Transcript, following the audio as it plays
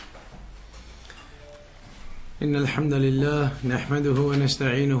إن الحمد لله نحمده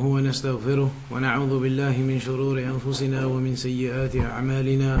ونستعينه ونستغفره ونعوذ بالله من شرور أنفسنا ومن سيئات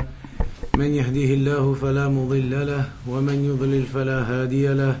أعمالنا من يهديه الله فلا مضل له ومن يضلل فلا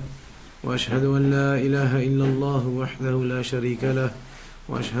هادي له وأشهد أن لا إله إلا الله وحده لا شريك له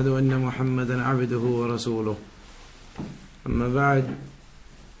وأشهد أن محمدا عبده ورسوله. أما بعد،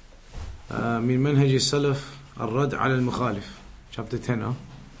 من منهج السلف الرد على المخالف, chapter 10.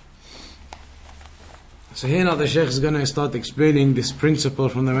 So here now the Shaykh is going to start explaining this principle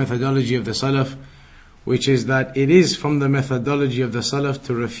from the methodology of the Salaf, which is that it is from the methodology of the Salaf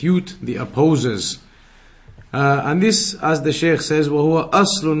to refute the opposers. And this, as the Shaykh says, وَهُوَ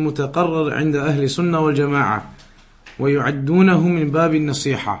أَصْلٌ مُتَقَرَّرٌ عِنْدَ أَهْلِ السُنَّةِ وَالْجَمَاعَةِ وَيُعَدُّونَهُ مِنْ بَابِ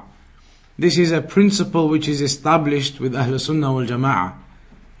النَّصِيحَةِ. This is a principle which is established with Ahl Sunnah wal Jama'ah.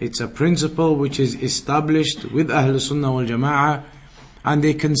 It's a principle which is established with Ahl Sunnah wal Jama'ah, and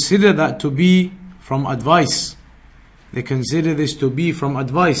they consider that to be from advice. They consider this to be from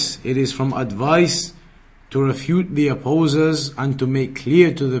advice. It is from advice to refute the opposers and to make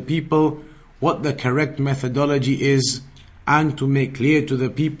clear to the people what the correct methodology is, and to make clear to the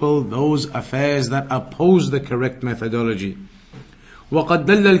people those affairs that oppose the correct methodology. وقد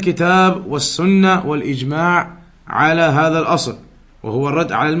دل الكتاب والسنة والإجماع على هذا الأصل وهو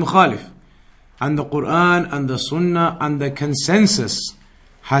الرد على المخالف. And the Quran and the Sunnah and the consensus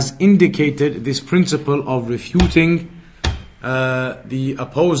has indicated this principle of refuting the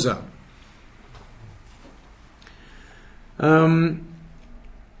opposer.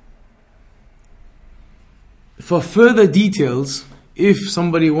 For further details, if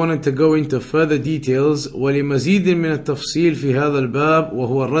somebody wanted to go into further details, ولمزيد من التفصيل في هذا الباب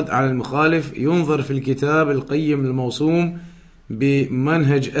وهو الرد على المخالف ينظر في الكتاب القيم الموسوم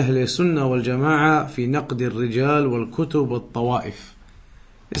بمنهج أهل السنة والجماعة في نقد الرجال والكتب والطوائف.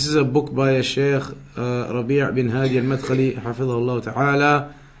 This is a book by a Shaykh Rabi' bin Hadi al-Madkhali حفظه الله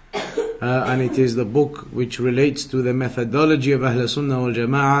تعالى, and it is the book which relates to the methodology of Ahl Sunnah wal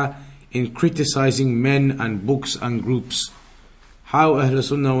Jama'ah in criticizing men and books and groups. How Ahl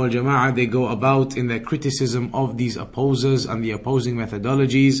Sunnah wal Jama'ah they go about in their criticism of these opposers and the opposing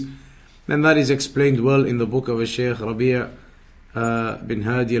methodologies. Then that is explained well in the book of a Shaykh Rabi' bin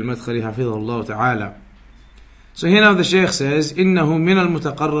Hadi al-Madkhali حفظه الله تعالى. So here now the Shaykh says, إنه من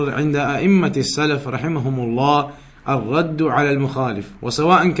المتقرر عند أئمة السلف رحمهم الله الرد على المخالف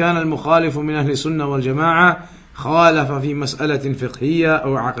وسواء كان المخالف من أهل السنة والجماعة خالف في مسألة فقهية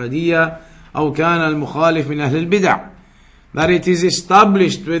أو عقدية أو كان المخالف من أهل البدع. That it is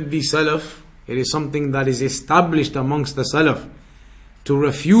established with the Salaf, it is something that is established amongst the Salaf to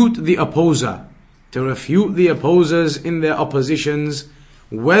refute the opposer, to refute the opposers in their oppositions,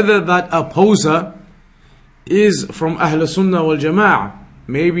 whether that opposer is from Ahl Sunnah wal Jama'ah.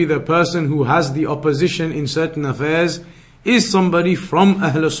 Maybe the person who has the opposition in certain affairs is somebody from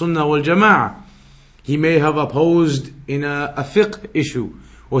Ahl Sunnah wal Jama'ah. He may have opposed in a fiqh issue,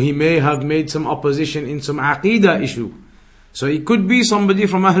 or he may have made some opposition in some aqidah issue. So it could be somebody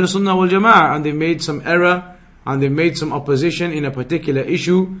from Ahl Sunnah wal Jama'ah and they made some error and they made some opposition in a particular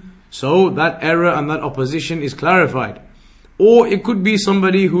issue, so that error and that opposition is clarified. Or it could be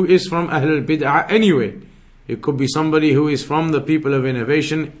somebody who is from Ahl Bid'ah anyway. It could be somebody who is from the people of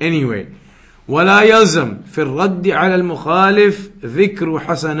innovation anyway. ولا يلزم في الرد على المخالف ذكر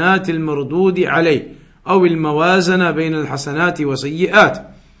حسنات المردود عليه أو الموازنة بين الحسنات وسيئات.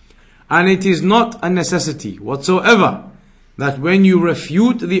 And it is not a necessity whatsoever that when you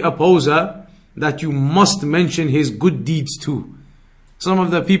refute the opposer that you must mention his good deeds too. Some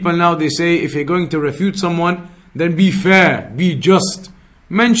of the people now, they say, if you're going to refute someone, then be fair, be just.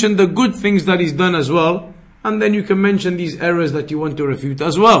 Mention the good things that he's done as well, and then you can mention these errors that you want to refute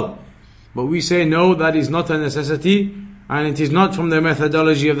as well. But we say no, that is not a necessity, and it is not from the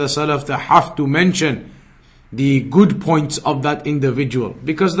methodology of the Salaf to have to mention the good points of that individual.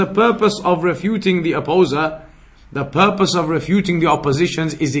 Because the purpose of refuting the opposer, the purpose of refuting the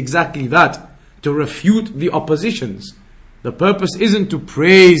oppositions is exactly that, to refute the oppositions. The purpose isn't to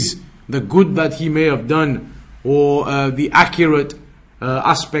praise the good that he may have done, or the accurate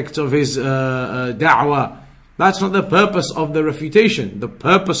aspects of his da'wah. That's not the purpose of the refutation. The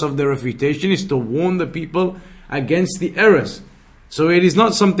purpose of the refutation is to warn the people against the errors. So it is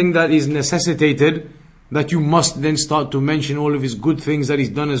not something that is necessitated that you must then start to mention all of his good things that he's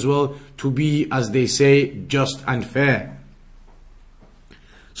done as well, to be, as they say, just and fair.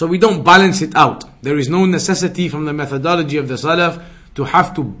 So we don't balance it out. There is no necessity from the methodology of the Salaf to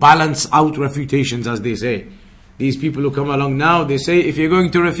have to balance out refutations, as they say. These people who come along now, they say, if you're going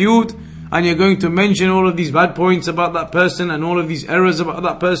to refute, and you're going to mention all of these bad points about that person and all of these errors about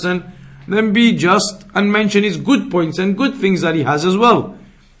that person, then be just and mention his good points and good things that he has as well.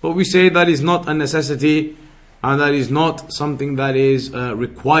 But we say that is not a necessity, and that is not something that is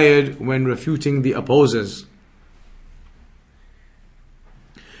required when refuting the opposers.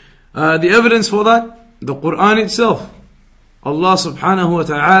 The evidence for that, the Quran itself. Allah subhanahu wa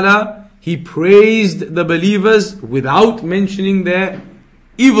ta'ala, He praised the believers without mentioning their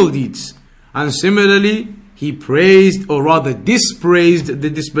evil deeds. And similarly, He praised, or rather dispraised, the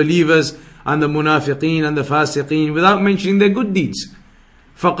disbelievers and the munafiqeen and the fasiqeen without mentioning their good deeds.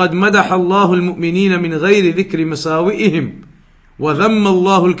 فَقَدْ مَدَحَ اللَّهُ الْمُؤْمِنِينَ مِنْ غَيْرِ ذِكْرِ مَسَاوِئِهِمْ وَذَمَّ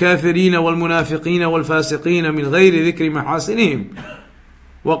اللَّهُ الْكَافِرِينَ وَالْمُنَافِقِينَ وَالْفَاسِقِينَ مِنْ غَيْرِ ذِكْرِ مَحَاسِنِهِمْ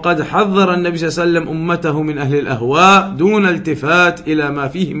وقد حذر النبي صلى الله عليه وسلم أمته من أهل الأهواء دون التفات إلى ما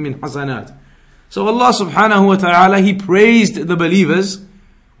فيهم من حسنات. So Allah subhanahu wa ta'ala, He praised the believers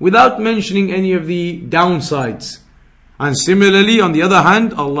without mentioning any of the downsides. And similarly, on the other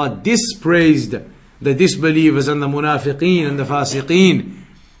hand, Allah dispraised the disbelievers and the munafiqeen and the fasiqeen,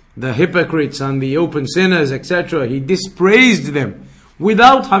 the hypocrites and the open sinners, etc. He dispraised them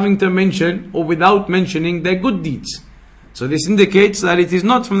without having to mention or without mentioning their good deeds. So this indicates that it is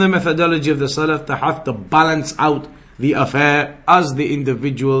not from the methodology of the Salaf to have to balance out the affair as the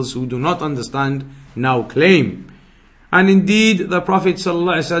individuals who do not understand now claim. And indeed, the Prophet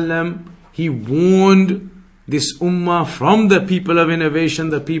ﷺ, he warned this ummah from the people of innovation,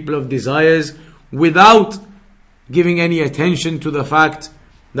 the people of desires, without giving any attention to the fact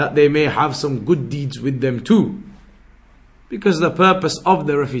that they may have some good deeds with them too. Because the purpose of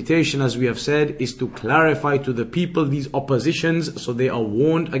the refutation, as we have said, is to clarify to the people these oppositions so they are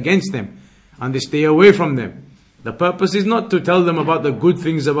warned against them and they stay away from them. The purpose is not to tell them about the good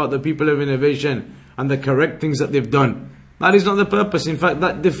things about the people of innovation and the correct things that they've done. That is not the purpose. In fact,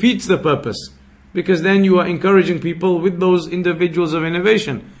 that defeats the purpose. Because then you are encouraging people with those individuals of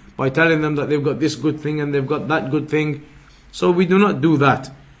innovation by telling them that they've got this good thing and they've got that good thing. So we do not do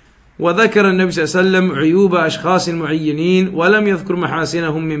that. وذكر النبي صلى الله عليه وسلم عيوب أشخاص معينين ولم يذكر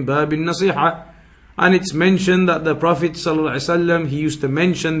محاسنهم من باب النصيحة. And it's mentioned that the Prophet صلى الله عليه وسلم, he used to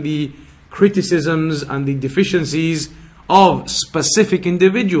mention the criticisms and the deficiencies of specific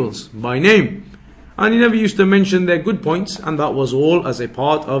individuals by name. And he never used to mention their good points, and that was all as a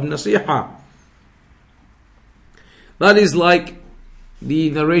part of nasiha. That is like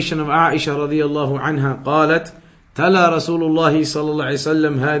the narration of Aisha radiallahu anha قالت تلا رسول الله صلى الله عليه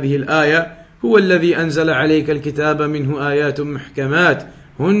وسلم هذه الآية هو الذي أنزل عليك الكتاب منه آيات محكمات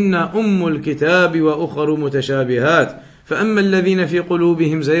هن أم الكتاب وأخر متشابهات فأما الذين في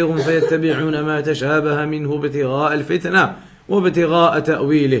قلوبهم زيغ فيتبعون ما تشابه منه ابتغاء الفتنة وابتغاء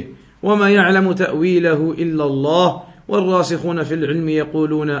تأويله وما يعلم تأويله إلا الله والراسخون في العلم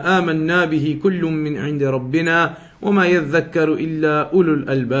يقولون آمنا به كل من عند ربنا وما يذكر إلا أولو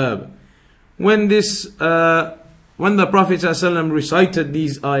الألباب. When the Prophet ﷺ recited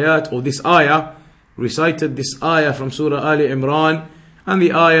these ayat, or this ayah, recited this ayah from Surah Ali Imran, and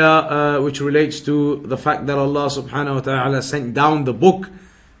the ayah which relates to the fact that Allah subhanahu wa ta'ala sent down the book,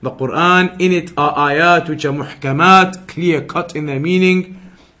 the Quran, in it are ayat which are muhkamat, clear cut in their meaning.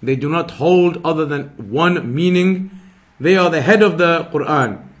 They do not hold other than one meaning. They are the head of the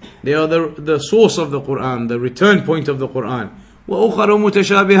Quran. They are the source of the Quran, the return point of the Quran. وَأُخَرُ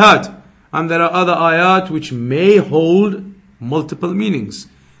مُتَشَابِهَاتٍ. And there are other ayat which may hold multiple meanings.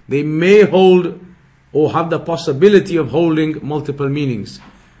 They may hold or have the possibility of holding multiple meanings.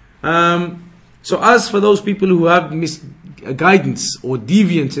 So as for those people who have misguidance or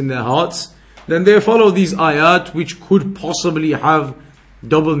deviance in their hearts, then they follow these ayat which could possibly have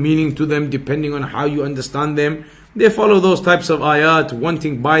double meaning to them depending on how you understand them. They follow those types of ayat,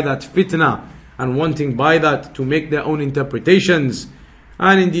 wanting by that fitna and wanting by that to make their own interpretations.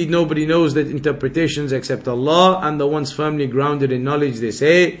 And indeed nobody knows that interpretations except Allah, and the ones firmly grounded in knowledge, they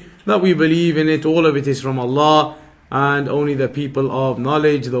say that we believe in it, all of it is from Allah, and only the people of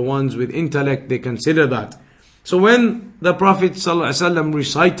knowledge, the ones with intellect, they consider that. So when the Prophet ﷺ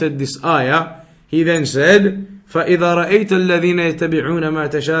recited this ayah, he then said, فَإِذَا رَأَيْتَ الَّذِينَ يَتَّبِعُونَ مَا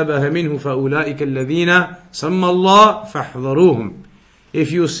تَشَابَهَ مِنْهُ فَأُولَٰئِكَ الَّذِينَ سَمَّ اللَّهُ فَاحْذَرُوهُمْ.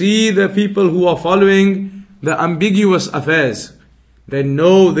 If you see the people who are following the ambiguous affairs, then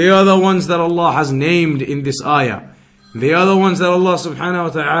know they are the ones that Allah has named in this ayah. They are the ones that Allah subhanahu wa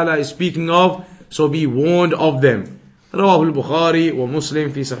ta'ala is speaking of, so be warned of them. رواه البخاري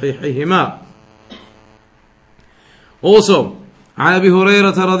ومسلم في صحيحهما. Also, عن أبي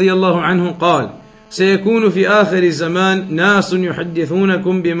هريرة رضي الله عنه قال سيكون في آخر الزمان ناس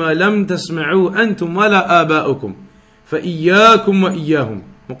يحدثونكم بما لم تسمعوا أنتم ولا آباؤكم فإياكم وإياهم.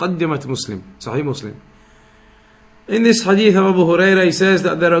 مقدمة مسلم, صحيح Muslim. In this hadith of Abu Hurairah, he says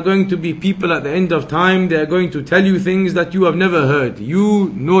that there are going to be people at the end of time, they are going to tell you things that you have never heard. You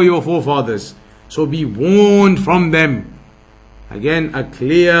know your forefathers, so be warned from them. Again, a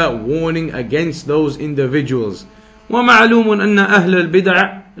clear warning against those individuals. وَمَعْلُومٌ أَنَّ أَهْلَ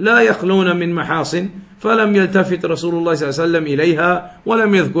الْبِدْعِ لَا يَخْلُونَ مِنْ مَحَاسِنٍ فَلَمْ يَلْتَفِتْ رَسُولُ اللَّهِ صلى الله عليه وسلم إليها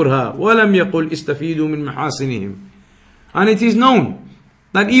ولم يذكرها ولم يقل استفيدوا من محاسنهم. And it is known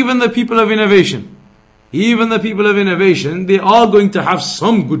that even the people of innovation, they are going to have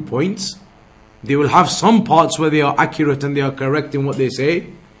some good points. They will have some parts where they are accurate and they are correct in what they say.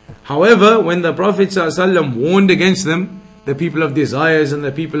 However, when the Prophet ﷺ warned against them, the people of desires and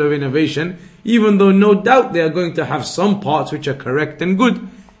the people of innovation, even though no doubt they are going to have some parts which are correct and good,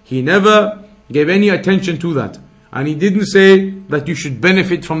 he never gave any attention to that. And he didn't say that you should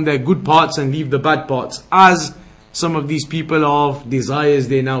benefit from their good parts and leave the bad parts, as some of these people of desires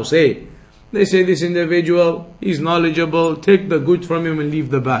they now say. They say this individual is knowledgeable, take the good from him and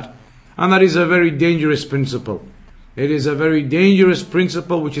leave the bad. And that is a very dangerous principle. It is a very dangerous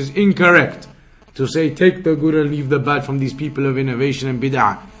principle which is incorrect, to say take the good and leave the bad from these people of innovation and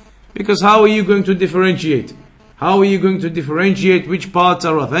bid'ah. Because how are you going to differentiate? How are you going to differentiate which parts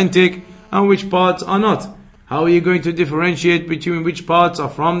are authentic and which parts are not? How are you going to differentiate between which parts are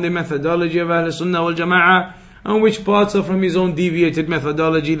from the methodology of Ahl Sunnah wal Jama'ah and which parts are from his own deviated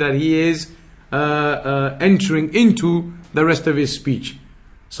methodology that he is entering into the rest of his speech?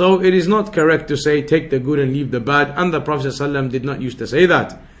 So it is not correct to say take the good and leave the bad, and the Prophet ﷺ did not used to say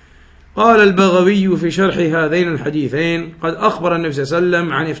that. قال البغوي في شرح هذين الحديثين قد أخبر النبي صلى الله عليه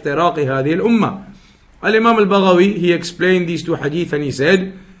وسلم عن افتراق هذه الأمة. Al-Imam al-Baghawi, he explained these two hadith and he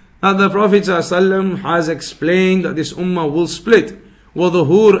said that the Prophet ﷺ has explained that this ummah will split,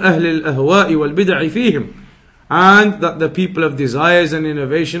 وظهور أهل الأهواء والبدع فيهم, and that the people of desires and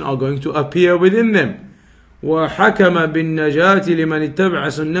innovation are going to appear within them. وحكم بالنجاة لمن اتبع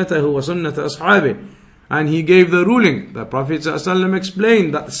سنته وسنة أصحابه, and he gave the ruling. The Prophet ﷺ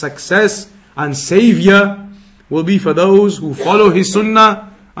explained that success and savior will be for those who follow his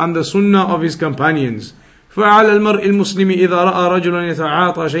sunnah and the sunnah of his companions. فعلى المرء المسلم إذا رأى رجلا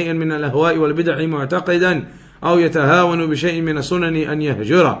يتعاطى شيئا من الأهواء والبدع معتقدا أو يتهاون بشيء من السنن أن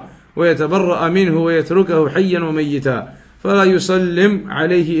يهجره ويتبرأ منه ويتركه حيا وميتا فلا يسلم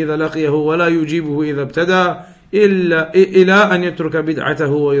عليه إذا لقيه ولا يجيبه إذا ابتدى إلى أن يترك بدعته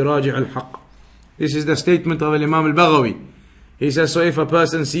ويراجع الحق. This is the statement of Imam al-Baghawi. He says, so if a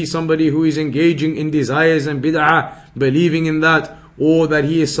person sees somebody who is engaging in desires and bid'ah, believing in that, or that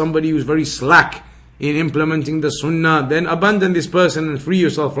he is somebody who is very slack in implementing the sunnah, then abandon this person and free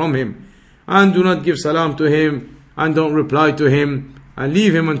yourself from him. And do not give salam to him, and don't reply to him, and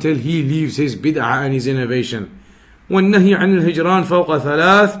leave him until he leaves his bid'ah and his innovation. والنهي عن الهجران فوق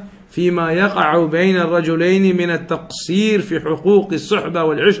ثلاث فيما يقع بين الرجلين من التقصير في حقوق الصحبة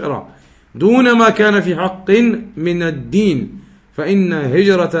والعشرة دون ما كان في حق من الدين فإن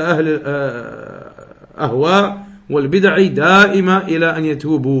هجرة أهل الأهواء والبدع دائمة إلى أن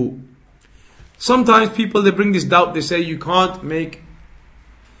يتوبوا. Sometimes people, they bring this doubt. They say you can't make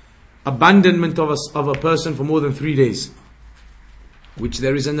abandonment of a person for more than 3 days, which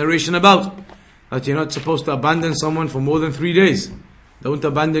there is a narration about, that you're not supposed to abandon someone for more than 3 days. Don't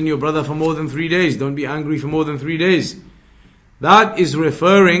abandon your brother for more than 3 days. Don't be angry for more than 3 days. That is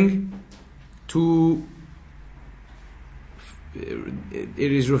referring to,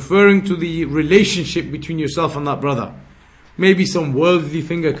 it is referring to the relationship between yourself and that brother. Maybe some worldly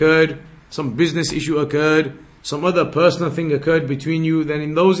thing occurred, some business issue occurred, some other personal thing occurred between you. Then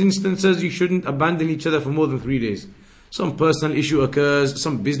in those instances you shouldn't abandon each other for more than 3 days. Some personal issue occurs,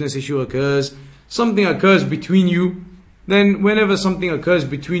 some business issue occurs, something occurs between you. Then whenever something occurs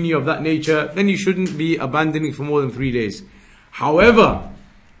between you of that nature, then you shouldn't be abandoning for more than 3 days. However,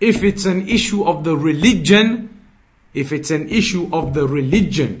 if it's an issue of the religion, based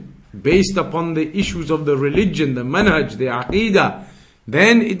upon the issues of the religion, the manhaj, the aqidah,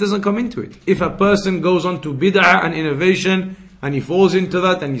 then it doesn't come into it. If a person goes on to bid'ah and innovation, and he falls into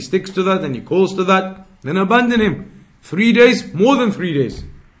that, and he sticks to that, and he calls to that, then abandon him. 3 days, more than 3 days,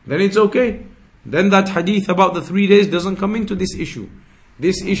 then it's okay. Then that hadith about the 3 days doesn't come into this issue.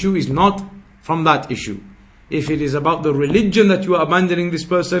 This issue is not from that issue. If it is about the religion that you are abandoning this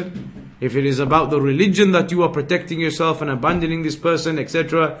person, if it is about the religion that you are protecting yourself and abandoning this person,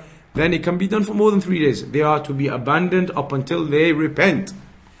 etc., then it can be done for more than 3 days. They are to be abandoned up until they repent.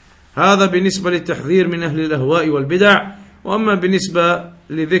 هذا بالنسبة للتحذير من أهل الأهواء والبدع. وأما بالنسبة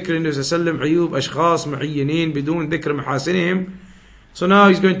لذكر النبي صلى الله عليه وسلم عيوب أشخاص معينين بدون ذكر محاسنهم. So now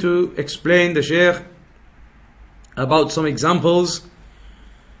he's going to explain, the Shaykh, about some examples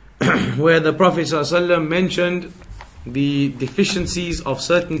where the Prophet ﷺ mentioned the deficiencies of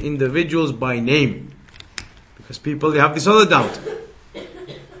certain individuals by name. Because people, they have this other doubt.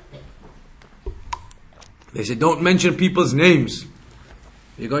 They say, don't mention people's names.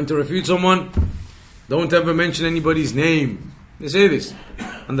 You're going to refute someone, don't ever mention anybody's name. They say this.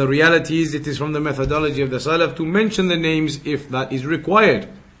 And the reality is, it is from the methodology of the Salaf to mention the names if that is required.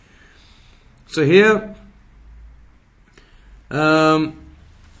 So here,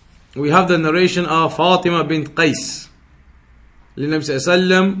 we have the narration of Fatima bint Qais للنبي صلى الله عليه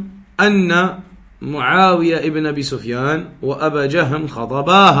وسلم أن معاوية ابن أبي سفيان وأبا جهم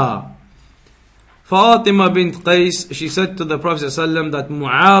خطباها. Fatima bint Qais, she said to the Prophet ﷺ that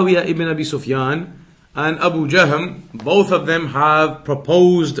Muawiyah ibn Abi Sufyan and Abu Jahm, both of them have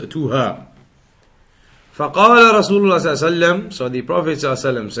proposed to her. فقال رسول الله صلى الله عليه وسلم, so the Prophet صلى الله عليه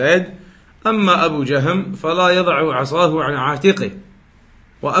وسلم said, أما أبو جهم فلا يضع عصاه عن عاتقه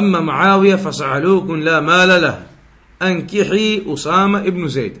وأما معاوية فصعلوك لا مال له أنكحي أسامة ibn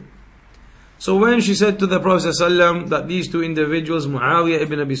Zayd. So when she said to the Prophet ﷺ that these two individuals, Muawiyah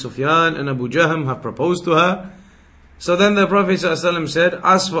ibn Abi Sufyan and Abu Jahm, have proposed to her, so then the Prophet ﷺ said,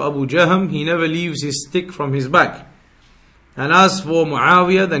 as for Abu Jahm, he never leaves his stick from his back. And as for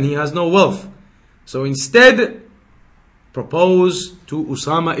Muawiyah, then he has no wealth. So instead, propose to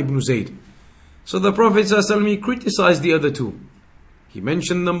Usama ibn Zayd. So the Prophet ﷺ, he criticized the other two. He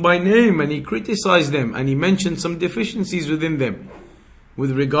mentioned them by name and he criticized them and he mentioned some deficiencies within them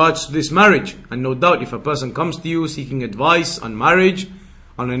with regards to this marriage. And no doubt, if a person comes to you seeking advice on marriage,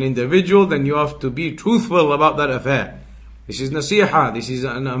 on an individual, then you have to be truthful about that affair. This is nasiha, this is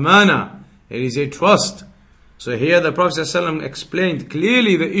an amana, it is a trust. So here the Prophet ﷺ explained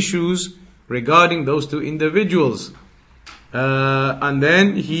clearly the issues regarding those two individuals. And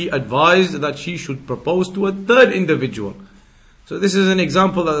then he advised that she should propose to a third individual. So this is an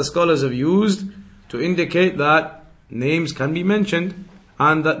example that the scholars have used to indicate that names can be mentioned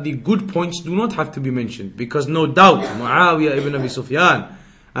and that the good points do not have to be mentioned. Because no doubt, Muawiyah ibn Abi Sufyan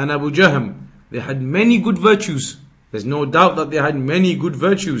and Abu Jahm, they had many good virtues. There's no doubt that they had many good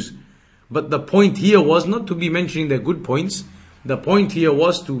virtues. But the point here was not to be mentioning their good points. The point here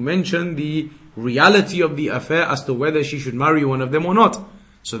was to mention the reality of the affair as to whether she should marry one of them or not.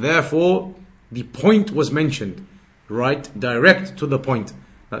 So therefore, the point was mentioned, right? Direct to the point.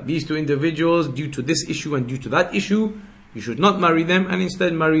 That these two individuals, due to this issue and due to that issue, you should not marry them and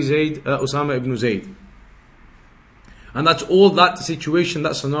instead marry Usama ibn Zayd. And that's all that situation,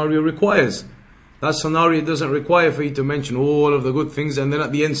 that scenario requires. That scenario doesn't require for you to mention all of the good things and then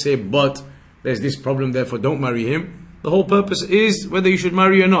at the end say, but there's this problem, therefore don't marry him. The whole purpose is whether you should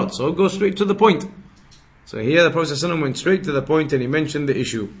marry or not. So go straight to the point. So here the Prophet ﷺ went straight to the point and he mentioned the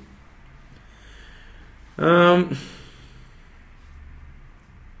issue. There's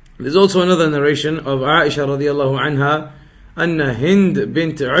also another narration of Aisha radiallahu anha, أن هند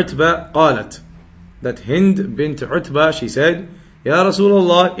بنت عتبة قالت, that Hind bint Utbah, she said, Ya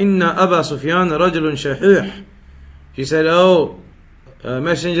Rasulullah, inna Aba Sufyan rajulun shahih. She said, oh,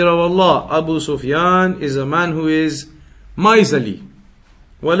 Messenger of Allah, Abu Sufyan is a man who is miserly.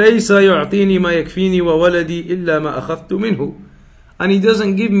 وَلَيْسَ يُعْطِينِي مَا يَكْفِينِي وَوَلَدِي إِلَّا مَا أَخَذْتُ مِنْهُ. And he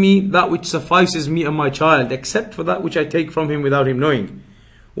doesn't give me that which suffices me and my child, except for that which I take from him without him knowing.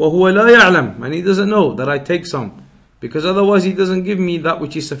 وَهُوَ لَا يَعْلَمْ. And he doesn't know that I take some, because otherwise he doesn't give me that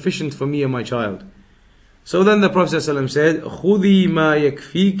which is sufficient for me and my child. So then the Prophet ﷺ said, خُذِي مَا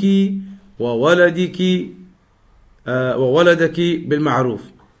يَكْفِيكِ وَوَلَدِكِ بِالْمَعْرُوفِ.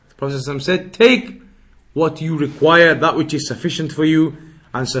 The Prophet ﷺ said, take what you require, that which is sufficient for you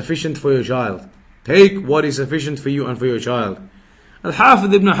and sufficient for your child. Take what is sufficient for you and for your child.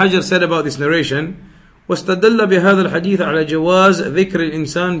 Al-Hafidh ibn Hajar said about this narration, واستدل بهذا الحديث على جواز ذكر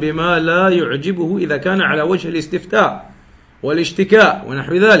الإنسان بما لا يعجبه إذا كان على وجه الاستفتاء والاشتكاء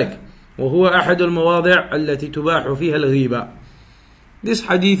ونحو ذلك وهو أحد المواضع التي تباح فيها الغيبة. This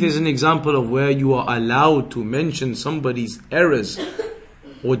hadith is an example of where you are allowed to mention somebody's errors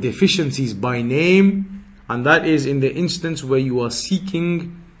or deficiencies by name, and that is in the instance where you are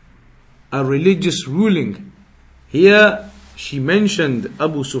seeking a religious ruling. Here she mentioned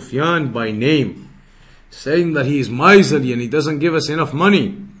Abu Sufyan by name, saying that he is miserly and he doesn't give us enough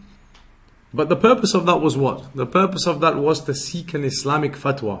money. But the purpose of that was what? The purpose of that was to seek an Islamic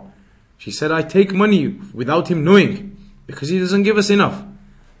fatwa. She said, I take money without him knowing, because he doesn't give us enough.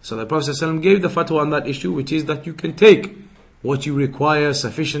 So the Prophet ﷺ gave the fatwa on that issue, which is that you can take what you require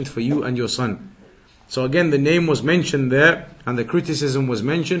sufficient for you and your son. So again, the name was mentioned there and the criticism was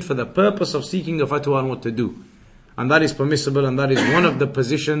mentioned for the purpose of seeking a fatwa on what to do. And that is permissible, and that is one of the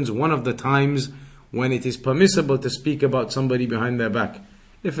positions, one of the times when it is permissible to speak about somebody behind their back.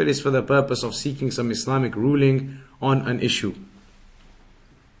 if it is for the purpose of seeking some Islamic ruling on an issue.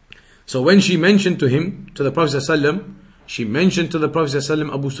 So when she mentioned to the Prophet ﷺ, she mentioned to the Prophet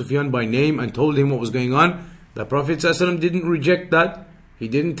ﷺ Abu Sufyan by name and told him what was going on. The Prophet ﷺ didn't reject that. He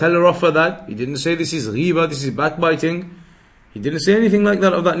didn't tell her off for that. He didn't say this is ghiba, this is backbiting. He didn't say anything like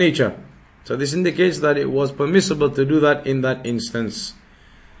that of that nature. So this indicates that it was permissible to do that in that instance.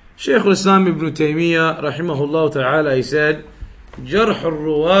 Shaykh al-Islam Ibn Taymiyyah rahimahullah ta'ala, he said, جرح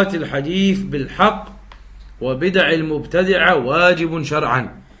الرواة الحديث بالحق وبدع المبتدع واجب شرعا.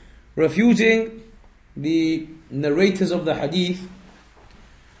 Refuting the narrators of the hadith,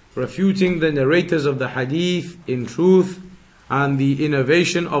 in truth, and the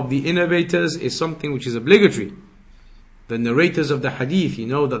innovation of the innovators is something which is obligatory. The narrators of the hadith, you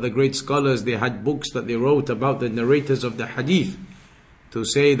know that the great scholars, they had books that they wrote about the narrators of the hadith, to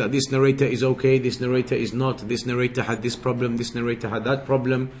say that this narrator is okay, this narrator is not, this narrator had this problem, this narrator had that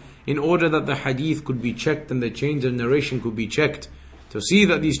problem, in order that the hadith could be checked and the chains of narration could be checked, to see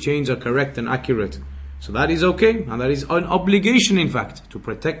that these chains are correct and accurate. So that is okay, and that is an obligation in fact, to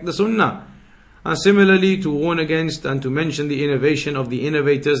protect the sunnah. And similarly, to warn against and to mention the innovation of the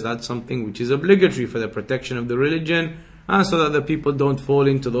innovators, that's something which is obligatory for the protection of the religion, and so that the people don't fall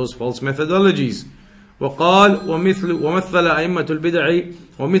into those false methodologies. وقال ومثل أئمة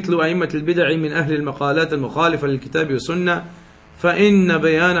البدع من أهل المقالات المخالفة للكتاب والسنة فإن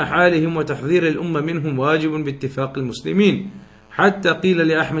بيان حالهم وتحذير الأمة منهم واجب باتفاق المسلمين حتى قيل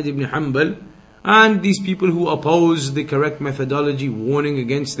لأحمد بن حنبل. And these people who oppose the correct methodology, warning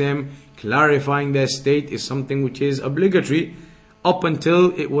against them, clarifying their state, is something which is obligatory, up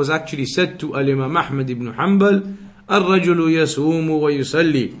until it was actually said to Imam Ahmad ibn Hanbal, الرجل يصوم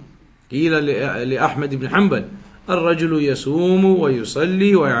ويصلي. قيل لأحمد بن حنبل الرجل يصوم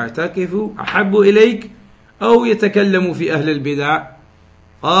ويصلي ويعتكف أحب إليك أو يتكلم في أهل البدع؟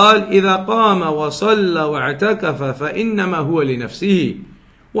 قال إذا قام وصلى واعتكف فإنما هو لنفسه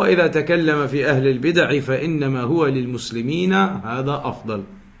وإذا تكلم في أهل البدع فإنما هو للمسلمين هذا أفضل.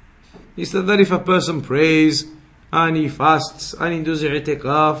 He said that if a person prays and he fasts and he does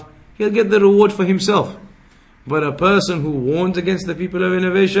i'tikaf, he'll get the reward for himself. But a person who warns against the people of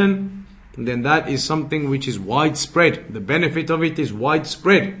innovation, then that is something which is widespread. The benefit of it is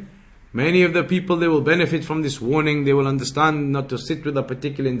widespread. Many of the people, they will benefit from this warning. They will understand not to sit with a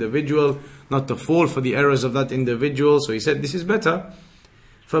particular individual, not to fall for the errors of that individual. So he said this is better.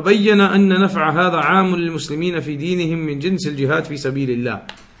 فبين أن نفع هذا عام للمسلمين في دينهم من جنس الجهاد في سبيل الله.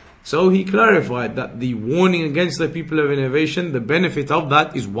 So he clarified that the warning against the people of innovation, the benefit of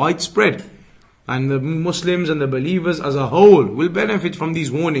that is widespread. And the Muslims and the believers as a whole will benefit from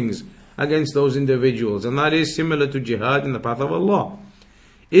these warnings against those individuals. And that is similar to jihad in the path of Allah.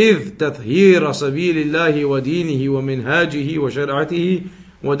 إذ تطهير سبيل الله ودينه ومنهاجه وشرعته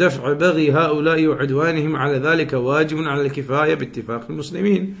ودفع بغي هؤلاء وعدوانهم على ذلك واجب على الكفاية باتفاق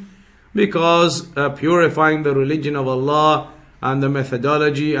المسلمين. Because purifying the religion of Allah and the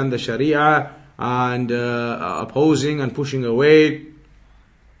methodology and the sharia and opposing and pushing away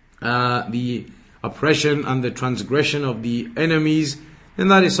the oppression and the transgression of the enemies, then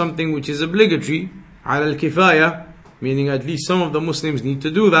that is something which is obligatory على الكفاية, meaning at least some of the Muslims need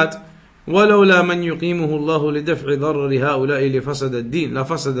to do that. ولولا من يقيمه الله لدفع ضرر هؤلاء لفسد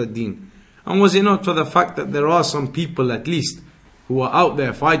الدين. And was it not for the fact that there are some people at least who are out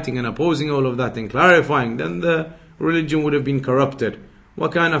there fighting and opposing all of that and clarifying, then the religion would have been corrupted.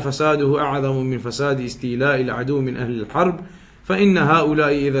 وكان فساده أعظم من فساد استيلاء العدو من أهل الحرب فإن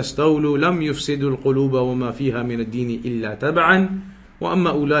هؤلاء إذا استولوا لم يفسدوا القلوب وما فيها من الدين إلا تبعا وأما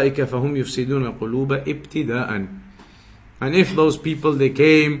أولئك فهم يفسدون القلوب ابتداء. And if those people, they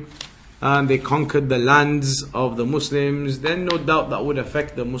came and they conquered the lands of the Muslims, then no doubt that would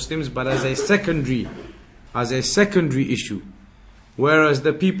affect the Muslims, but as a secondary issue. Whereas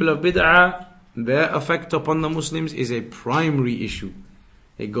the people of bid'ah, their effect upon the Muslims is a primary issue.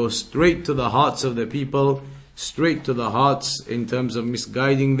 It goes straight to the hearts of the people, straight to the hearts in terms of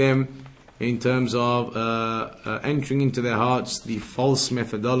misguiding them, in terms of entering into their hearts the false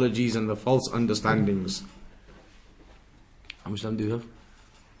methodologies and the false understandings. How much time do you have?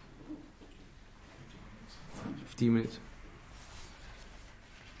 15 minutes.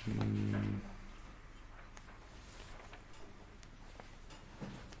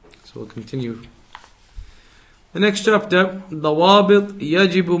 So we'll continue. The next chapter, ضوابط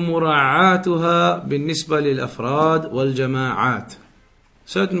يجب مراعاتها بالنسبة للأفراد والجماعات.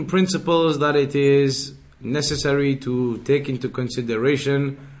 Certain principles that it is necessary to take into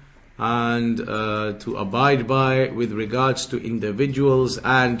consideration and to abide by with regards to individuals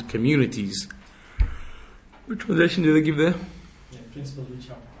and communities. Which translation do they give there? principles which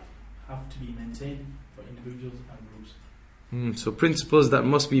have to be maintained for individuals and groups. So principles that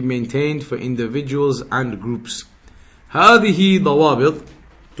must be maintained for individuals and groups. هذه ضوابط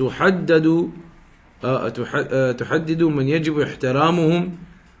تحدد من يجب احترامهم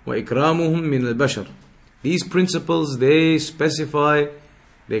وإكرامهم من البشر. These principles, they specify,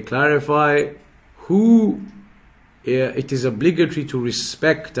 they clarify who it is obligatory to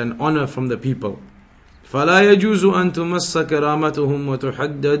respect and honor from the people. فلا يجوز أن تمس كرامتهم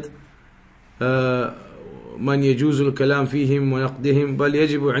وتحدد من يجوز الكلام فيهم ونقدهم بل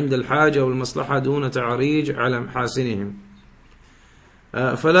يجب عند الحاجة والمصلحة دون تعريج على محاسنهم.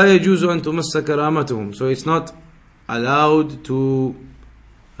 فلا يجوز أن تمس كرامتهم. So it's not allowed to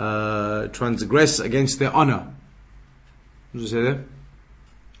transgress against their honor. What did you say there?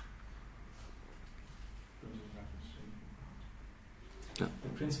 The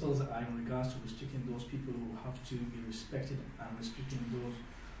principles are in regards to restricting those people who have to be respected and restricting those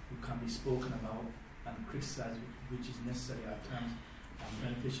who can be spoken about and criticized, which is necessary at times and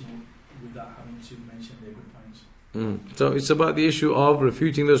beneficial without having to mention their good points. So it's about the issue of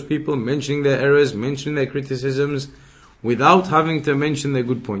refuting those people, mentioning their errors, mentioning their criticisms, without having to mention their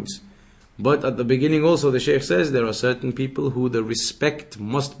good points. But at the beginning also the Shaykh says there are certain people who the respect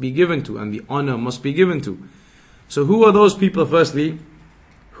must be given to and the honor must be given to. So who are those people? Firstly,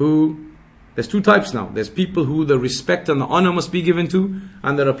 there's two types now. There's people who the respect and the honor must be given to,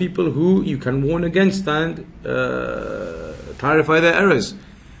 and there are people who you can warn against and clarify their errors.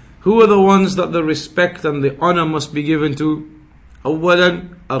 Who are the ones that the respect and the honor must be given to? أولا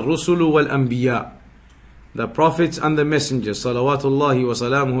الرسل والأنبياء, the prophets and the messengers, salawatullahi wa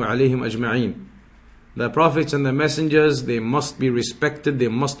salamuhu alayhim ajma'een. The prophets and the messengers, they must be respected, they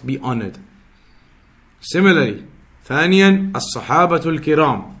must be honored. Similarly, ثانيا الصحابة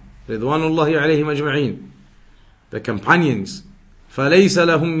الكرام رضوان الله عليهم أجمعين, the companions. فليس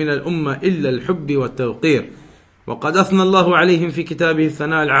لهم من الأمة إلا الحب والتوقير وقد أثنى الله عليهم في كتابه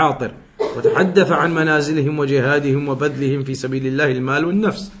الثناء العاطر وتحدث عن منازلهم وجهادهم وبذلهم في سبيل الله المال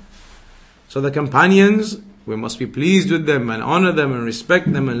والنفس. So the companions, we must be pleased with them and honor them and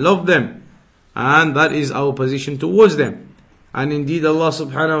respect them and love them, and that is our position towards them. And indeed Allah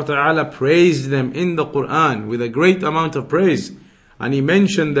subhanahu wa ta'ala praised them in the Quran with a great amount of praise, and He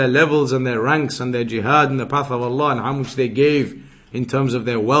mentioned their levels and their ranks and their jihad in the path of Allah and how much they gave in terms of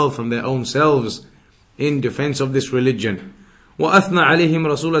their wealth and their own selves in defense of this religion. وأثنى عليهم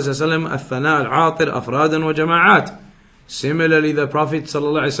رسول الله صلى الله عليه وسلم الثناء العاطر أفرادا وجماعات. Similarly, the Prophet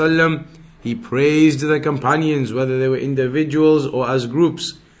sallallahu alaihi wasallam, he praised the companions, whether they were individuals or as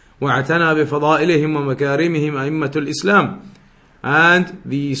groups. وَاعْتَنَى بِفَضَائِلِهِمْ وَمَكَارِمِهِمْ أَئِمَّةُ الْإِسْلَامِ. And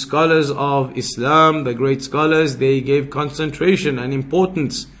the scholars of Islam, the great scholars, they gave concentration and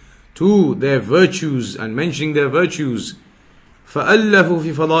importance to their virtues and mentioning their virtues. فَأَلَّفُوا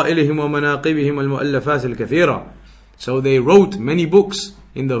فِي فَضَائِلِهِمْ وَمَنَاقِبِهِمْ الْمُؤَلَّفَاتِ الْكَثِيرَةِ. So they wrote many books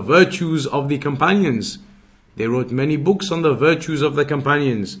in the virtues of the companions. They wrote many books on the virtues of the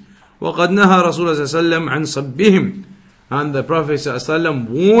companions. وَقَدْ نَهَى رَسُولَ صلى الله عليه وسلم عن صَبِّهِمْ. And the Prophet صلى الله عليه وسلم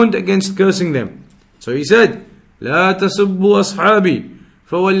warned against cursing them. So he said, لا تسبوا أصحابي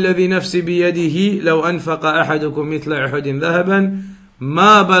فوالذي نفسي بيده لو أنفق أحدكم مثل أحد ذهبا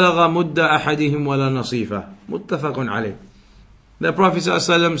ما بلغ مد أحدهم ولا نصيفه متفق عليه. The Prophet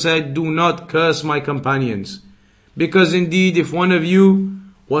ﷺ said, do not curse my companions, because indeed if one of you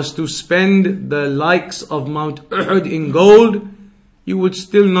was to spend the likes of Mount Uhud in gold, you would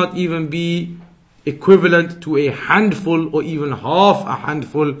still not even be equivalent to a handful or even half a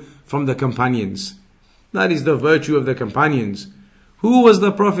handful from the companions. That is the virtue of the companions. Who was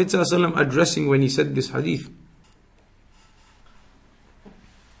the Prophet ﷺ addressing when he said this hadith?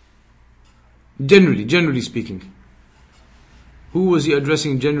 Generally speaking. Who was he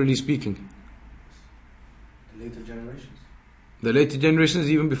addressing generally speaking? The later generations. The later generations,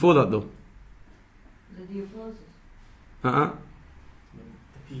 even before that though. The apostles. The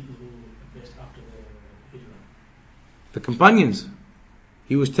people who were best after the Hijrah. The companions.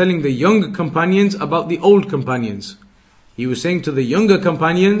 He was telling the younger companions about the old companions. He was saying to the younger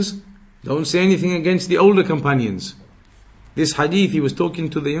companions, don't say anything against the older companions. This hadith, he was talking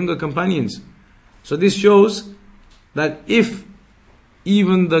to the younger companions. So this shows that if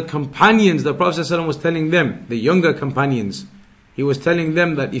even the companions, the Prophet ﷺ was telling them, the younger companions, he was telling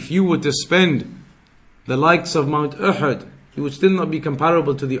them that if you were to spend the likes of Mount Uhud, you would still not be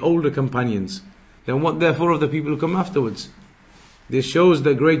comparable to the older companions. Then what therefore of the people who come afterwards? This shows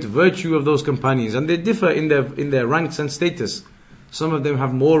the great virtue of those companions, and they differ in their ranks and status. Some of them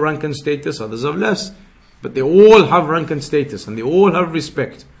have more rank and status, others have less, but they all have rank and status, and they all have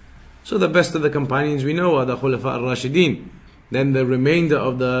respect. So the best of the companions we know are the Khulafa al-Rashideen, Then the remainder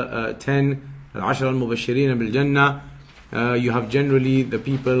of the 10 Al-Ashar Al-Mubashirin Bil-Jannah, you have generally the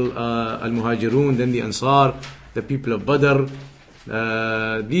people Al-Muhajirun, then the Ansar, the people of Badr.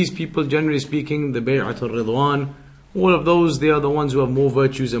 These people, generally speaking, the Bay'at al-Ridwan, all of those, they are the ones who have more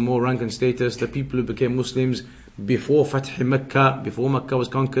virtues and more rank and status. The people who became Muslims before Fath Makkah, before Makkah was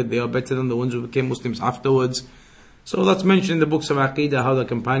conquered, they are better than the ones who became Muslims afterwards. So that's mentioned in the books of Aqidah, how the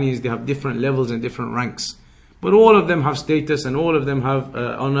companions, they have different levels and different ranks. But all of them have status and all of them have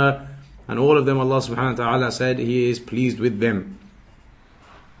honor, and all of them, Allah subhanahu wa ta'ala said He is pleased with them.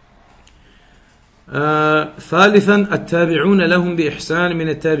 ثالثا التابعون لهم بإحسان من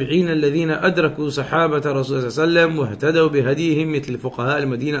التابعين الذين أدركوا صحابة رسول الله صلى الله عليه وسلم واهتدوا بهديهم مثل فقهاء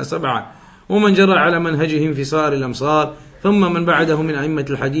المدينة 7 ومن جرى على منهجهم في سائر الأمصار ثم من بعده من أئمة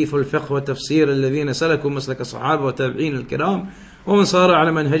الحديث والفقه والتفسير الذين سلكوا مسلك الصحابة والتابعين الكرام ومن صار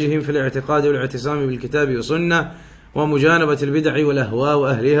على منهجهم في الاعتقاد والاعتصام بالكتاب والسنة ومجانبة البدع والأهواء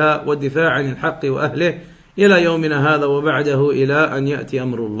وأهلها والدفاع عن الحق وأهله إلى يومنا هذا وبعده إلى أن يأتي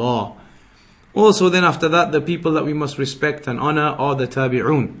أمر الله. Also then after that, the people that we must respect and honor are the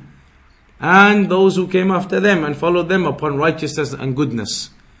tabi'un, and those who came after them and followed them upon righteousness and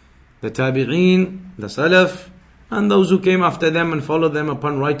goodness. The tabi'in, the salaf, and those who came after them and followed them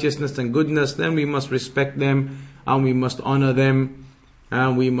upon righteousness and goodness, then we must respect them and we must honor them,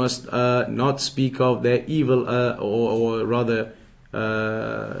 and we must not speak of their evil, or rather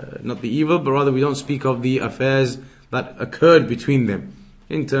not the evil, but rather we don't speak of the affairs that occurred between them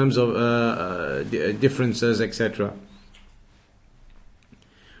in terms of differences, etc.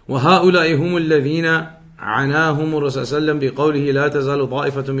 وهؤلاء هم الذين عناهم الرسول صلى الله عليه وسلم بقوله لا تزال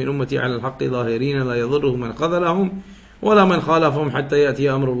طائفة من أمتي على الحق ظاهرين لا يضرهم من خذلهم ولا من خالفهم حتى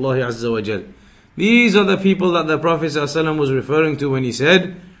يأتي أمر الله عز وجل. These are the people that the Prophet ﷺ was referring to when he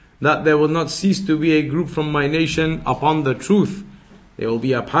said that there will not cease to be a group from my nation upon the truth. They will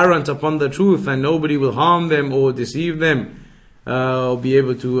be apparent upon the truth and nobody will harm them or deceive them, or be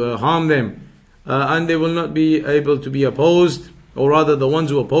able to harm them, and they will not be able to be opposed, or rather the ones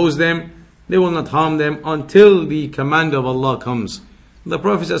who oppose them, they will not harm them until the command of Allah comes. The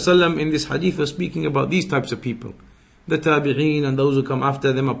Prophet ﷺ in this hadith was speaking about these types of people, the tabi'een and those who come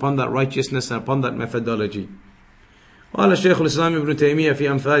after them upon that righteousness and upon that methodology. قال الشيخ الإسلام ابن تيمية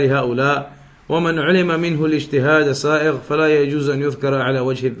في أمثال هؤلاء ومن علم منه الاجتهاد سائغ فلا يجوز أن يذكر على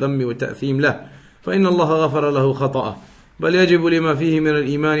وجه الذم والتأثيم له فإن الله غفر له خطأه بل يجب لما فيه من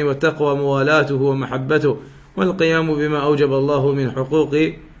الإيمان والتقوى موالاته ومحبته والقيام بما أوجب الله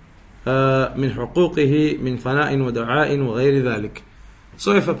من حقوقه من فناء ودعاء وغير ذلك.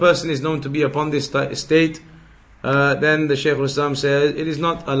 So if a person is known to be upon this state, then the Shaykh al-Islam says it is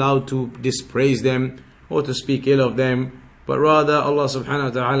not allowed to dispraise them or to speak ill of them, but rather Allah subhanahu wa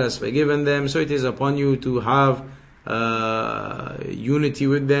ta'ala has forgiven them, so it is upon you to have unity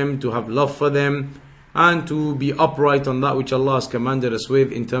with them, to have love for them, and to be upright on that which Allah has commanded us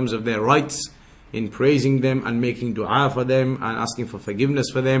with in terms of their rights, in praising them and making dua for them and asking for forgiveness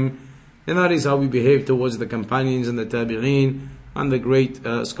for them. And that is how we behave towards the companions and the tabi'een and the great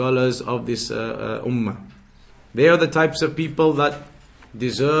scholars of this ummah. They are the types of people that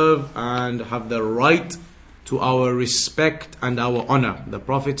deserve and have the right to our respect and our honor. The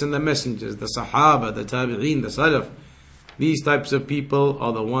prophets and the messengers, the sahaba, the tabi'een, the salaf. These types of people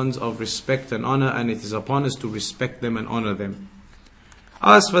are the ones of respect and honor, and it is upon us to respect them and honor them.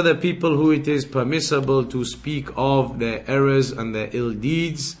 As for the people who it is permissible to speak of their errors and their ill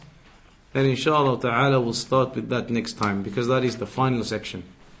deeds, then inshallah ta'ala we'll start with that next time, because that is the final section.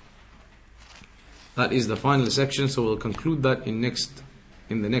 That is the final section, so we'll conclude that in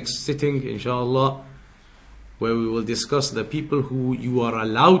the next sitting, inshallah, where we will discuss the people who you are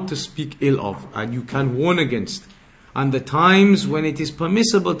allowed to speak ill of and you can warn against, and the times when it is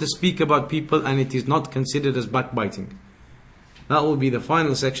permissible to speak about people and it is not considered as backbiting. That will be the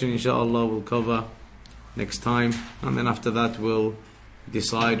final section, inshallah, we'll cover next time, and then after that we'll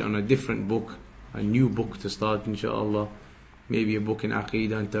decide on a different book, a new book to start, inshallah. Maybe a book in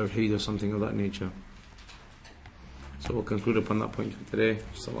Aqeedah and Tawheed or something of that nature. So we'll conclude upon that point for today.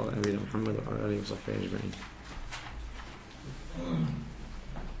 Sallallahu alayhi wa sallam.